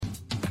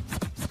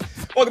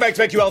Welcome back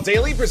to BetQL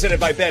Daily, presented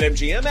by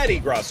BetMGM. Eddie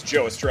Gross,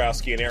 Joe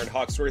Ostrowski, and Aaron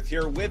Hawksworth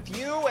here with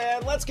you.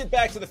 And let's get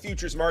back to the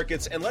futures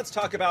markets, and let's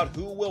talk about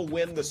who will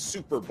win the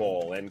Super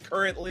Bowl. And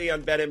currently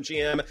on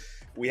BetMGM,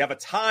 we have a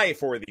tie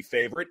for the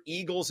favorite,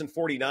 Eagles and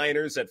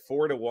 49ers at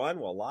 4-1.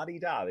 Well,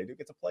 la-di-da, they do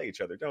get to play each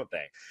other, don't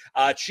they?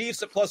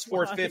 Chiefs at plus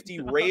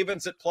 450,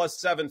 Ravens at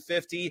plus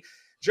 750.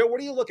 Joe,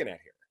 what are you looking at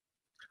here?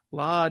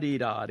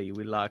 La-di-da-di,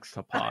 we likes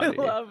to party.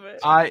 I love it.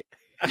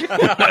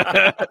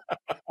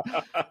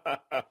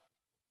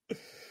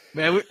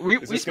 Man,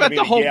 we spent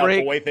the whole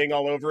break boy thing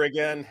all over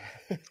again.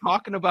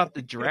 talking about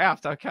the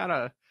draft. I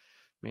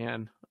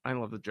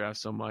love the draft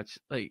so much.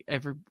 Like,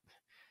 is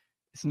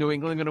New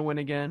England going to win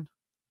again?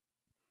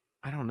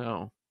 I don't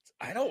know.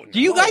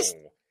 Do you guys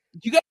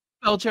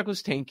Belichick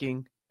was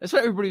tanking? That's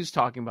what everybody was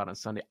talking about on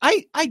Sunday.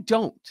 I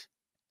don't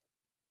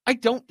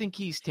think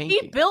he's tanking.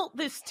 He built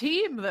this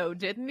team, though,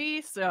 didn't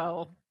he?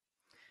 So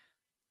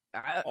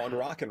on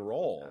rock and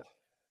roll.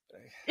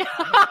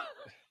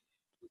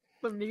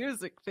 The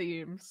music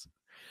themes.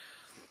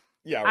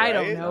 Yeah, right? I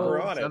don't know.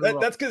 We're on it.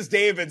 That's because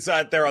David's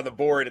out there on the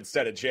board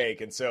instead of Jake.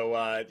 And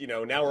so,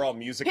 now we're all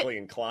musically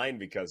inclined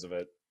because of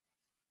it.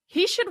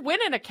 He should win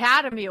an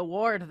Academy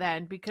Award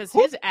then, because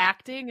his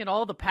acting and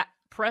all the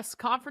press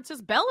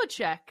conferences,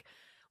 Belichick,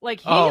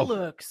 like, he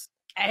looks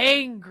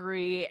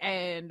angry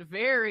and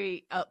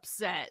very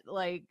upset.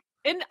 Like,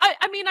 and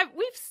I mean,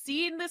 we've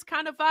seen this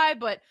kind of vibe,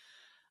 but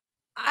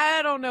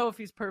I don't know if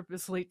he's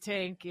purposely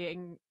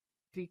tanking,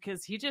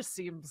 because he just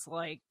seems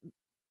like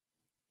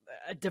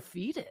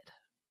defeated.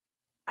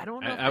 I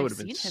don't know. I would have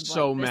been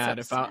so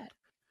mad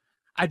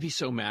I'd be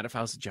so mad if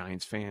I was a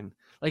Giants fan.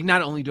 Like,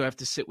 not only do I have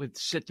to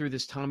sit through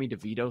this Tommy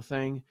DeVito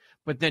thing,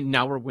 but then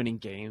now we're winning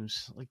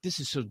games. Like, this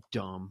is so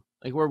dumb.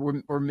 Like,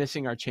 we're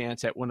missing our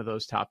chance at one of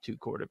those top two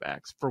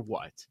quarterbacks for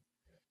what?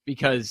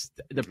 Because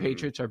the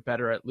Patriots are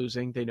better at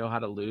losing. They know how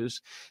to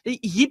lose.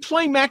 He's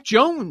playing Mac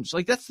Jones.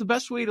 Like, that's the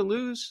best way to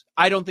lose.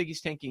 I don't think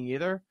he's tanking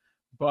either,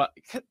 but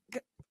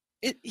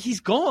he's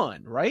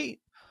gone, right?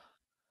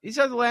 These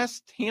are the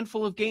last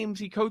handful of games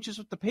he coaches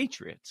with the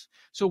Patriots.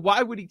 So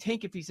why would he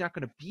tank if he's not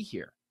going to be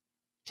here?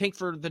 Tank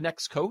for the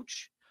next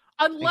coach?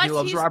 Unless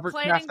he's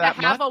planning to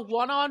have a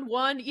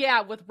one-on-one,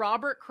 with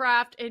Robert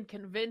Kraft, and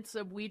convince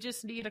him we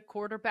just need a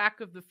quarterback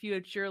of the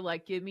future.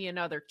 Like, give me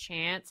another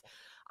chance.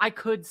 I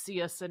could see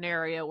a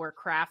scenario where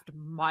Kraft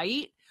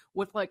might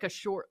with like a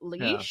short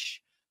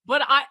leash,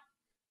 but I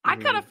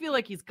kind of feel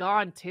like he's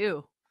gone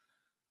too.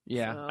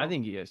 Yeah, so. I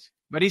think he is.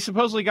 But he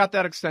supposedly got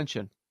that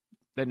extension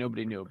that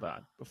nobody knew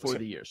about before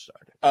the year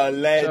started.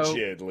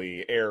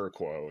 Allegedly, air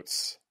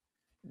quotes.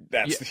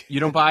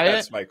 You don't buy it?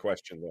 That's my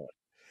question though.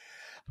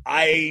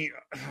 I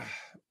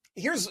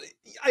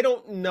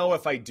don't know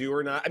if I do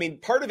or not. I mean,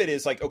 part of it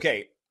is like,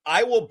 okay,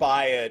 I will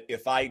buy it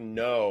if I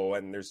know,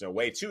 and there's no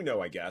way to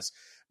know, I guess.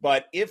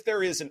 But if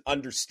there is an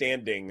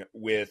understanding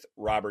with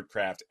Robert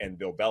Kraft and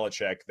Bill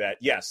Belichick that,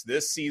 yes,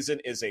 this season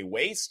is a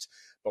waste,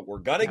 but we're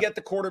going to get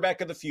the quarterback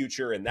of the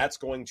future, and that's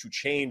going to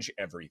change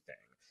everything.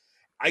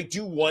 I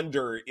do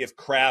wonder if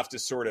Kraft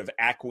is sort of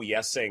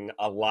acquiescing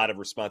a lot of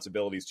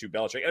responsibilities to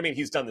Belichick. I mean,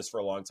 he's done this for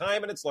a long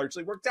time, and it's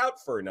largely worked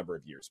out for a number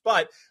of years.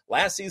 But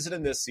last season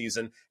and this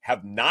season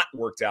have not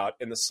worked out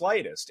in the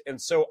slightest.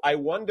 And so I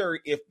wonder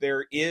if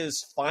there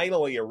is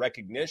finally a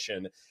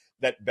recognition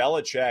that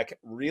Belichick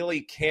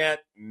really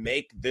can't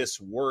make this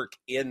work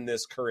in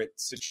this current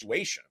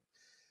situation.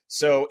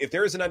 So if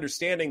there is an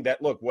understanding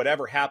that, look,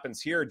 whatever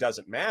happens here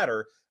doesn't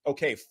matter,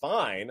 okay,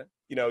 fine.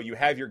 You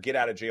have your get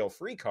out of jail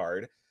free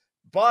card.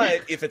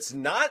 But if it's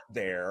not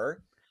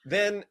there,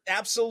 then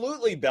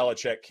absolutely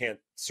Belichick can't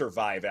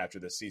survive after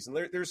this season.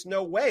 There's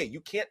no way. You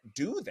can't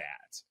do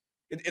that.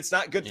 It's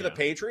not good for the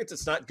Patriots.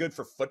 It's not good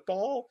for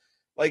football.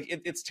 Like,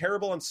 it's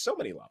terrible on so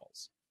many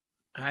levels.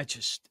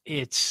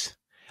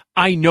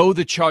 I know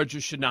the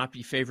Chargers should not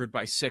be favored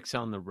by 6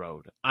 on the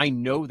road. I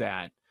know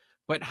that.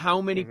 But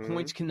how many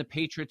points can the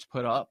Patriots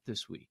put up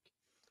this week?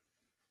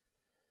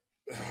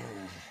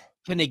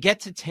 Can they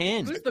get to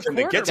 10? Can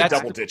they get to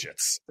double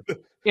digits?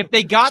 If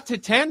they got to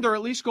 10, they're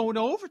at least going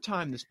to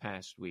overtime this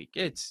past week.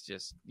 It's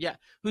just,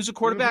 who's the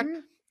quarterback?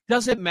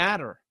 Doesn't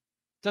matter.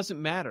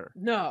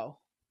 No.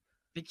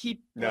 They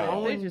keep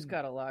They just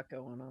got a lot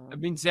going on. I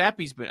mean,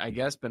 Zappy's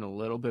been a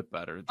little bit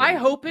better. I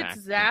hope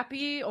it's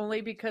Zappy,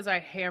 only because I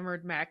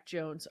hammered Mac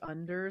Jones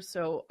under,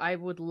 so I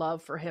would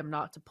love for him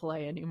not to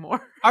play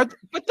anymore.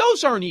 But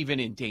those aren't even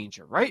in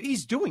danger, right?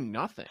 He's doing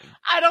nothing.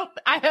 I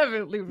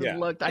haven't even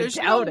looked. I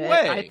doubt it.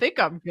 Way. I think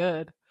I'm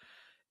good.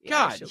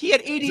 God, he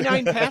had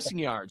 89 passing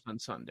yards on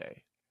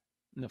Sunday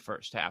in the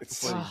first half.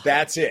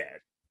 That's it.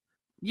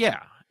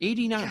 Yeah,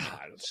 89.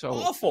 God, so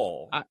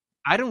awful.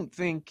 I don't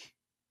think.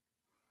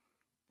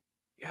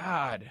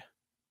 God.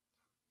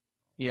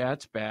 Yeah,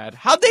 it's bad.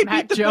 How'd they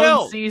beat the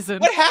Bills? Season.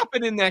 What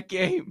happened in that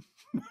game?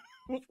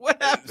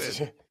 What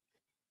happened?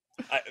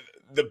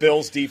 The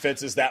Bills'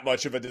 defense is that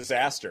much of a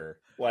disaster.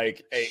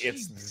 Like,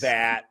 it's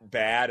that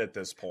bad at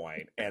this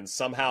point, and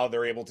somehow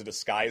they're able to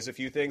disguise a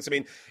few things. I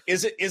mean,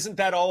 isn't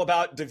that all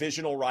about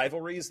divisional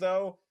rivalries,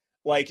 though?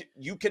 Like,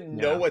 you can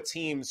know a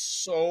team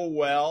so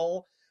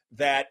well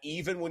that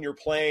even when you're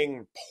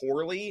playing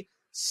poorly,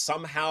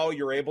 somehow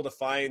you're able to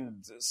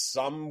find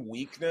some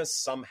weakness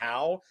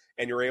somehow,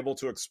 and you're able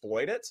to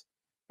exploit it?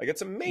 Like,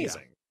 it's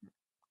amazing.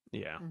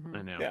 Yeah,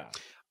 I know. Yeah.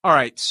 All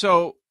right,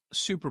 so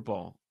Super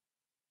Bowl.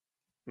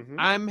 Mm-hmm.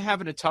 I'm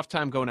having a tough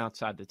time going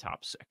outside the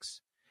top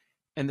 6.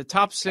 And the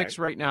top 6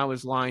 right now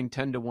is lying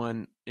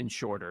 10-1 and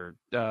shorter.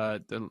 The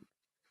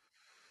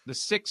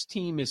 6th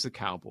team is the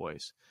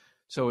Cowboys.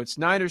 So it's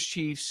Niners,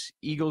 Chiefs,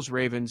 Eagles,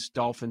 Ravens,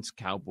 Dolphins,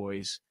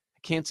 Cowboys. I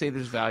can't say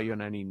there's value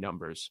on any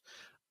numbers.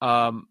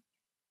 I'm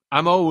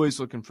always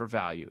looking for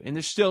value, and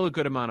there's still a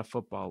good amount of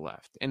football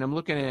left. And I'm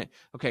looking at,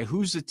 okay,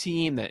 who's the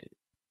team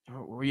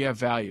where you have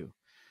value?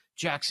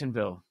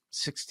 Jacksonville,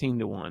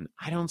 16-1.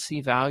 I don't see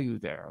value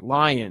there.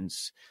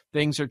 Lions,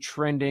 things are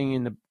trending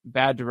in the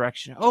bad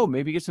direction. Oh,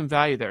 maybe get some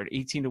value there at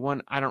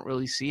 18-1. I don't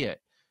really see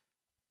it.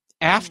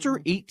 After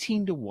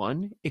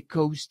 18-1, it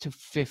goes to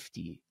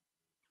 50.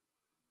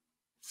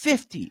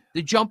 50.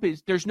 The jump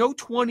is, there's no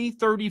 20,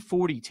 30,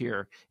 40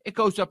 tier. It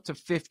goes up to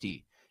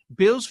 50.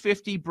 Bills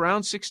 50,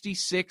 Browns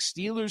 66,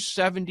 Steelers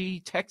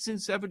 70,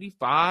 Texans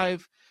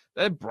 75,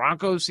 the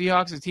Broncos,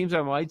 Seahawks, the teams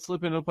that might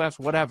slip into the playoffs,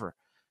 whatever.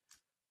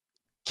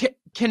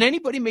 Can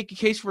anybody make a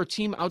case for a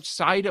team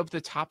outside of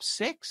the top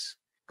 6?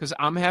 Because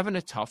I'm having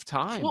a tough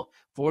time. Well,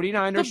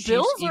 49ers,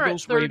 Chiefs,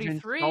 Eagles,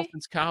 Ravens,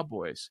 Dolphins,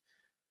 Cowboys.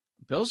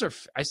 Bills are,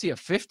 I see a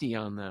 50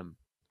 on them.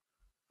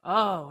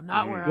 Oh,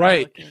 not where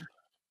I'm looking.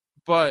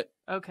 But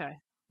okay,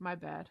 my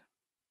bad.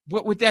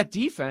 But with that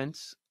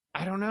defense,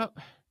 I don't know.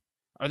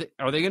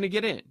 Are they going to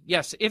get in?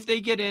 Yes, if they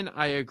get in,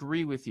 I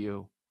agree with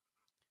you.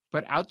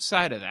 But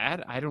outside of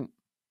that, I don't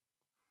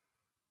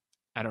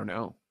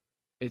know.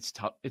 It's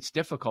tough. It's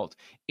difficult.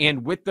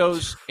 And with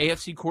those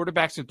AFC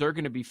quarterbacks that they're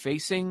going to be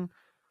facing,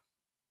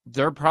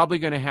 they're probably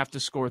going to have to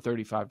score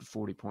 35 to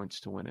 40 points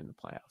to win in the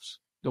playoffs.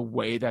 The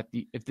way that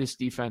if this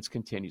defense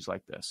continues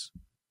like this.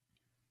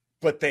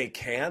 But they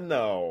can,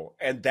 though.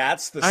 And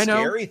that's the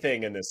scary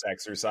thing in this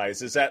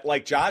exercise is that,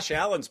 like, Josh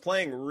Allen's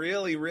playing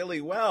really,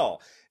 really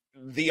well.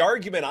 The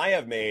argument I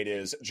have made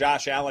is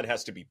Josh Allen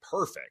has to be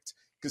perfect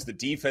because the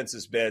defense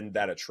has been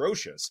that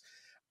atrocious.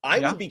 I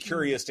would be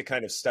curious to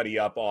kind of study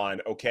up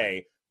on,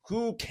 okay,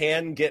 who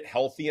can get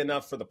healthy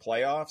enough for the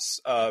playoffs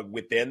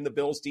within the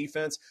Bills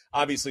defense?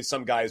 Obviously,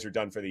 some guys are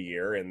done for the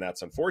year, and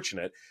that's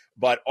unfortunate.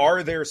 But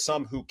are there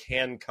some who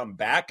can come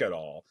back at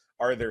all?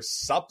 Are there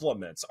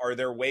supplements? Are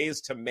there ways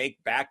to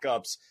make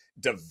backups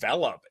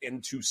develop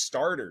into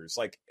starters?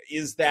 Like,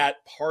 is that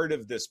part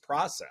of this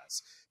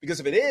process? Because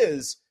if it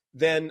is,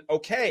 then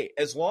okay,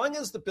 as long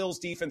as the Bills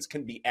defense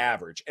can be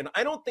average, and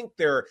I don't think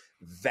they're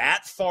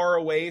that far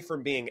away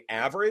from being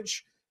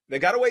average. They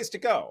got a ways to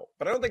go,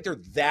 but I don't think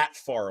they're that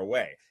far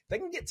away. If they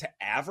can get to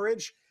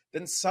average,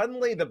 then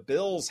suddenly the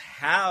Bills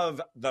have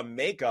the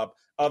makeup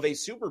of a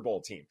Super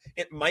Bowl team.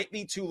 It might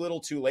be too little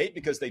too late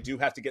because they do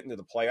have to get into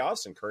the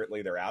playoffs, and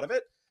currently they're out of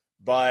it.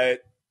 But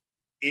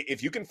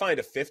if you can find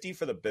a 50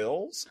 for the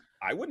Bills,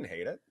 I wouldn't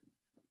hate it.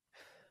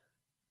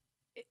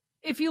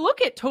 If you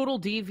look at total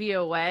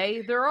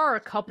DVOA, there are a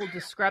couple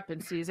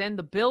discrepancies, and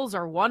the Bills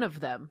are one of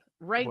them.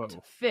 Ranked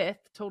 5th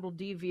total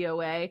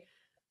DVOA.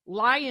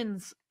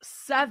 Lions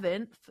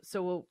 7th,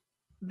 so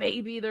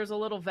maybe there's a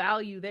little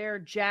value there.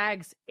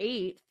 Jags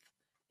 8th.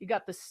 You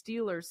got the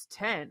Steelers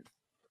 10th.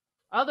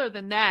 Other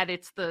than that,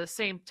 it's the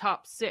same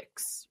top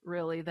 6,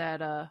 really,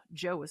 that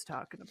Joe was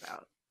talking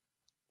about.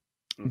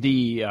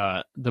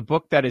 The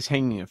book that is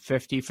hanging at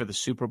 50 for the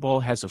Super Bowl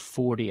has a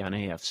 40 on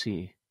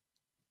AFC.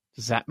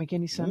 Does that make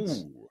any sense?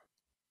 Ooh.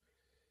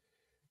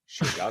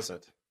 Sure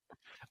doesn't.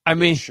 I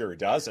mean, it sure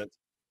doesn't.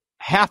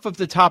 Half of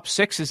the top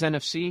 6 is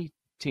NFC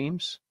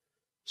teams.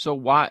 So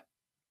why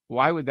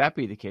would that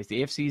be the case?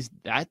 The AFC is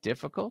that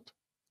difficult?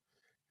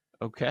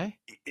 Okay.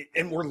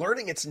 And we're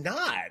learning it's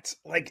not.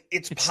 Like,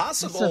 it's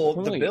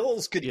possible the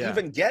Bills could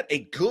even get a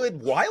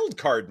good wild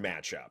card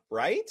matchup,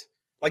 right?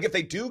 Like, if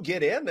they do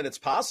get in, then it's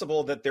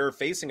possible that they're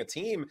facing a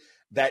team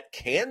that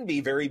can be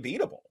very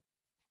beatable.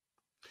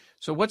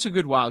 So what's a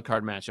good wild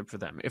card matchup for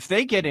them? If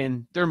they get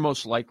in, they're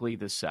most likely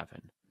the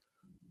 7.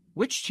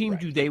 Which team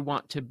do they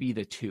want to be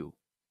the 2?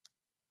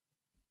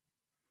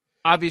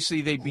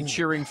 Obviously, they'd be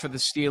cheering for the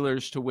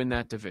Steelers to win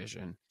that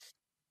division.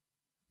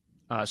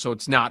 So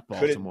it's not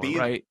Baltimore,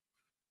 right?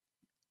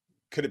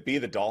 Could it be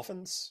the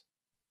Dolphins?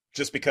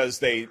 Just because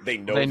they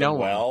know them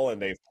well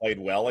and they've played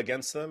well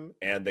against them,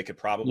 and they could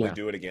probably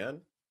do it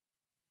again?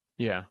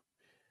 Yeah.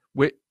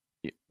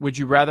 Would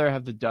you rather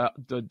have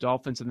the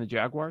Dolphins and the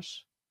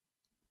Jaguars?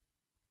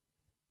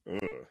 Ugh.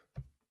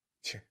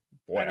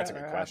 Boy, that's a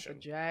good question. The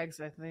Jags,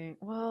 I think.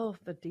 Well,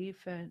 the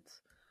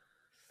defense.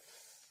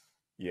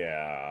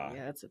 Yeah.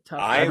 Yeah, that's a tough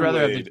one. I'd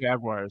rather have the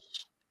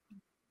Jaguars.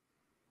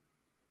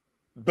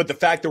 But the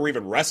fact that we're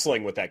even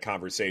wrestling with that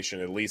conversation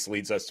at least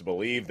leads us to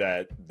believe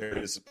that there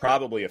is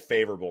probably a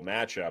favorable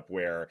matchup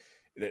where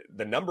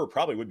the number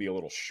probably would be a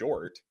little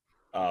short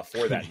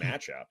for that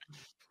matchup.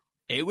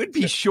 It would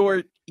be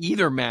short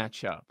either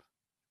matchup.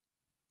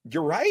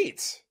 You're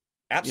right.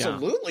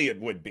 Absolutely, it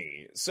would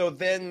be. So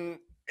then,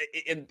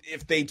 and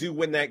if they do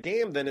win that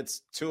game, then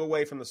it's 2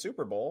 away from the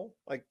Super Bowl.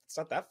 Like, it's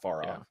not that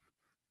far off.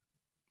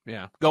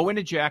 Yeah. Go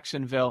into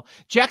Jacksonville.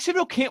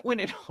 Jacksonville can't win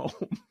at home.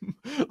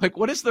 Like,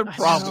 what is their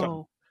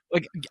problem?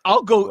 Like,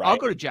 I'll go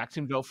to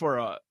Jacksonville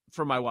for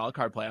my wild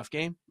card playoff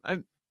game.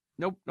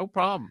 No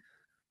problem.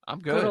 I'm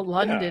good. Go to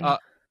London.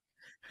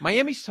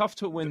 Miami's tough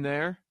to win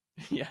there.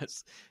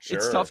 Yes. Sure.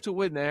 It's tough to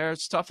win there.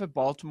 It's tough at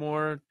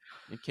Baltimore.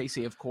 And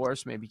KC, of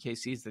course. Maybe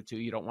KC's the 2.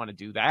 You don't want to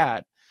do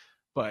that.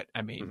 But,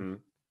 I mean,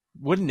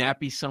 wouldn't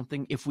that be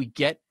something if we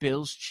get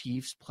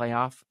Bills-Chiefs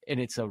playoff and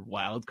it's a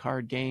wild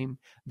card game?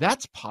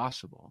 That's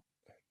possible.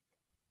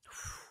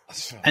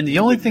 And the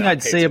only thing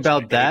I'd say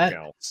about that,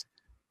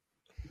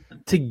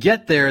 to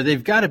get there,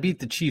 they've got to beat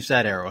the Chiefs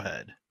at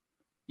Arrowhead.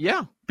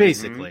 Yeah.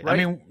 Basically. Right.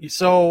 I mean,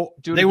 so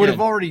they would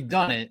have already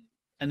done it.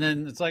 And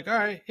then it's like, all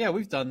right, yeah,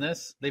 we've done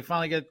this. They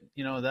finally get,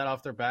 that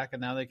off their back,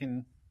 and now they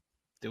can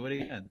do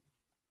it again.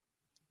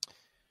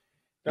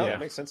 No, that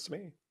makes sense to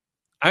me.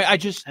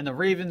 And the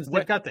Ravens,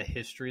 they've got the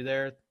history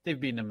there. They've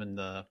beaten them in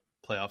the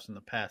playoffs in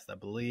the past, I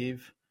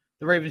believe.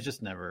 The Ravens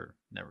just never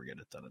get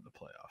it done in the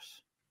playoffs.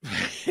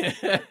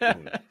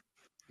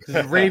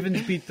 Because the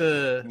Ravens beat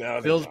the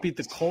Bills beat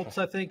the Colts,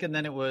 I think, and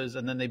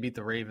then they beat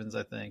the Ravens,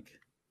 I think,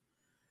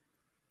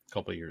 a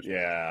couple of years ago.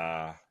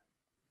 Yeah.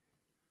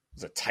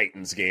 There's a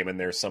Titans game in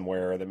there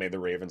somewhere that made the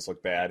Ravens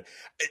look bad.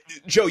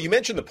 Joe, you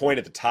mentioned the point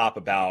at the top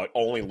about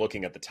only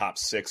looking at the top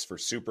 6 for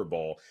Super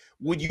Bowl.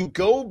 Would you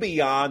go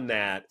beyond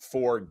that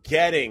for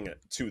getting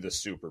to the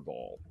Super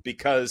Bowl?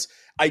 Because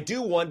I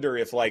do wonder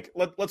if, like,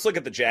 let's look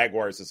at the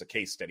Jaguars as a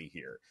case study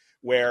here,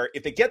 where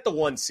if they get the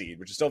 1 seed,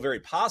 which is still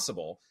very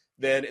possible,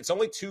 then it's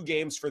only 2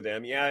 games for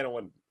them. Yeah, I don't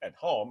want at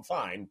home,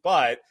 fine.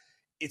 But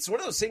it's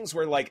one of those things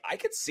where, like, I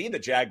could see the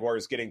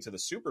Jaguars getting to the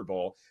Super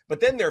Bowl,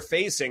 but then they're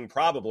facing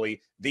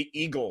probably the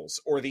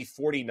Eagles or the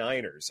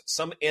 49ers,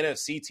 some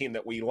NFC team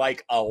that we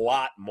like a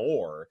lot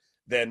more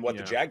than what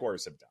the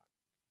Jaguars have done.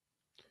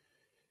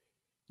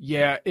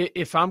 Yeah,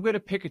 if I'm going to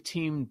pick a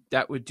team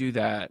that would do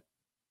that,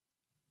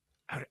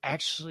 I would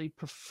actually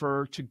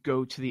prefer to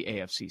go to the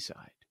AFC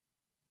side.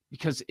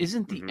 Because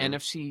isn't the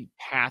NFC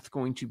path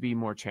going to be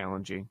more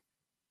challenging?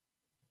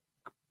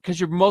 Because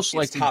you're most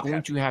likely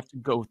going to have to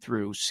go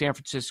through San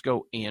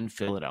Francisco and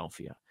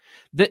Philadelphia.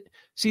 The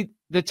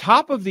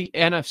top of the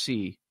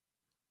NFC,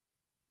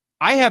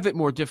 I have it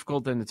more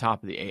difficult than the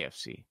top of the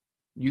AFC.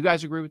 You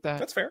guys agree with that?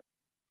 That's fair.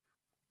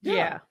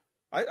 Yeah.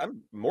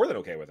 I'm more than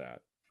okay with that.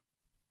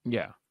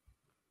 Yeah.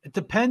 It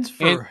depends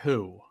for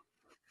who.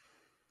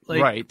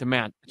 Like, right, the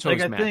matchups,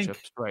 think,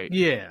 right.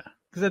 Yeah.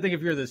 Because I think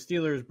if you're the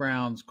Steelers,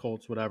 Browns,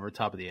 Colts, whatever,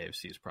 top of the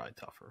AFC is probably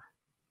tougher.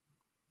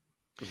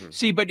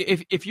 See, but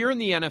if you're in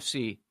the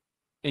NFC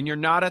and you're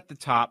not at the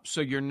top,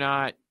 so you're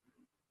not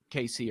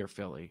KC or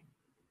Philly,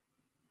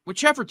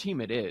 whichever team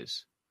it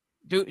is,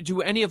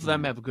 do any of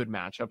them have good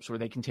matchups where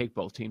they can take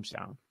both teams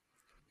down?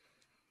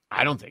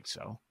 I don't think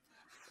so.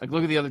 Like,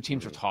 look at the other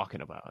teams we're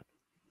talking about.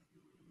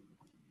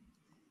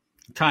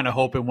 Kind of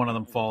hoping one of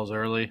them falls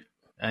early,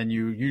 and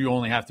you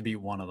only have to beat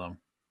one of them.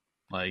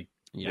 Like,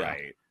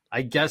 right.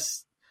 I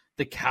guess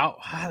the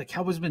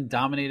Cowboys have been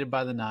dominated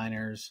by the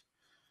Niners.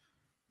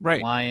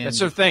 Right. Lions, that's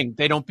their thing.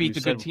 They don't beat the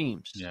good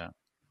teams. Yeah.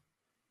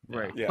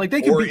 Right. Yeah. Like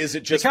they can is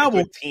it just the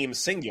good team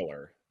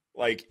singular?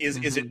 Like, is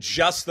it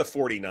just the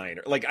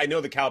 49ers? Like, I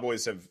know the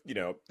Cowboys have,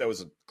 that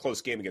was a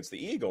close game against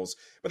the Eagles,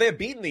 but they have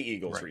beaten the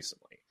Eagles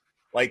recently.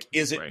 Like,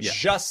 is it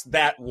just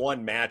that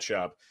one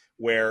matchup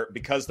where,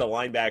 because the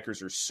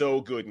linebackers are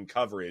so good in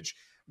coverage,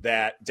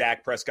 that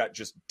Dak Prescott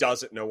just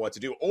doesn't know what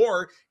to do?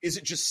 Or is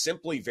it just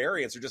simply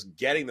variance or just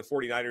getting the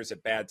 49ers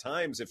at bad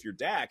times if you're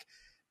Dak?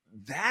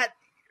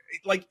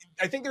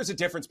 I think there's a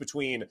difference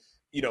between,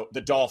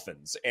 the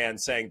Dolphins and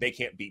saying they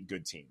can't beat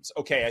good teams.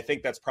 Okay, I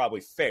think that's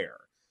probably fair.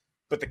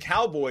 But the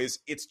Cowboys,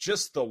 it's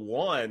just the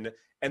one,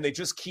 and they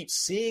just keep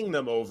seeing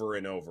them over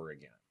and over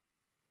again.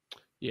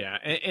 Yeah,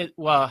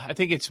 well, I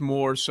think it's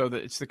more so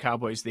that it's the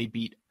Cowboys they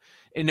beat.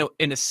 In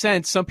a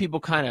sense, some people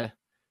kind of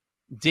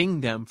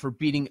ding them for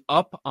beating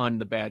up on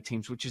the bad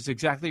teams, which is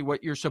exactly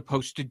what you're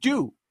supposed to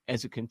do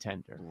as a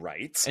contender.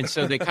 Right. And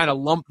so they kind of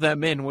lump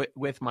them in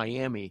with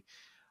Miami.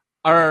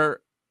 I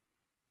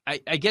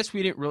guess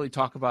we didn't really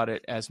talk about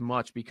it as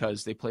much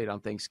because they played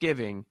on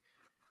Thanksgiving.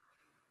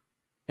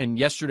 And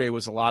yesterday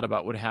was a lot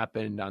about what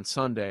happened on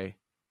Sunday.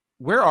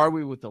 Where are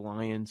we with the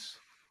Lions?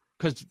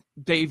 Because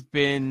they've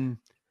been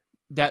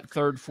that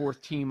third,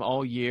 fourth team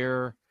all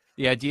year.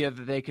 The idea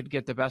that they could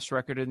get the best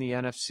record in the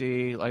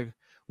NFC. Like,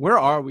 where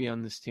are we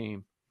on this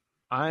team?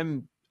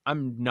 I'm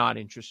not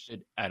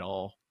interested at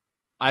all.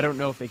 I don't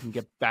know if they can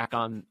get back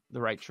on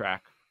the right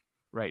track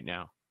right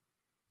now.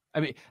 I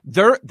mean,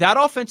 that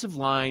offensive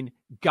line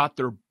got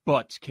their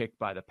butts kicked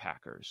by the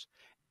Packers.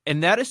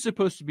 And that is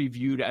supposed to be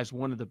viewed as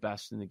one of the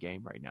best in the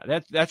game right now.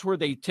 That's where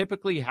they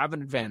typically have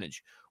an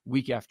advantage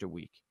week after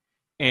week.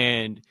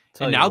 And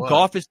now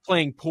Goff is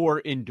playing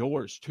poor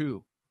indoors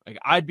too. Like,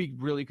 I'd be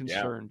really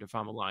concerned if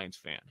I'm a Lions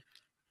fan.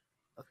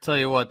 I'll tell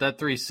you what, that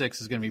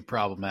 3-6 is going to be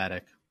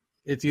problematic.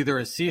 It's either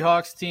a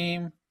Seahawks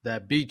team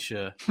that beats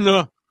you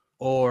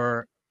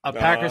or a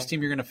Packers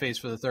team you're going to face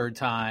for the third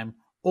time,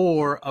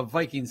 or a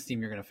Vikings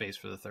team you're going to face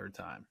for the third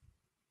time?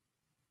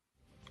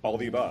 All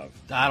the above.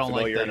 I don't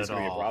like that at Be a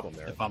all. problem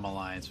there. If I'm a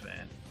Lions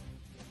fan,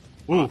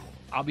 Ooh,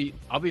 I'll be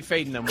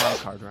fading them wild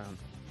card round.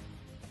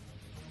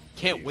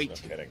 Can't wait. No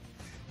kidding.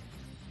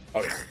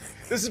 Okay.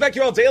 This is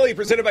BetQL Daily,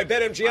 presented by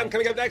BetMGM.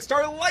 Coming up next,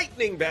 our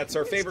lightning bets,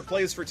 our favorite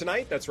plays for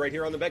tonight. That's right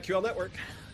here on the BetQL Network.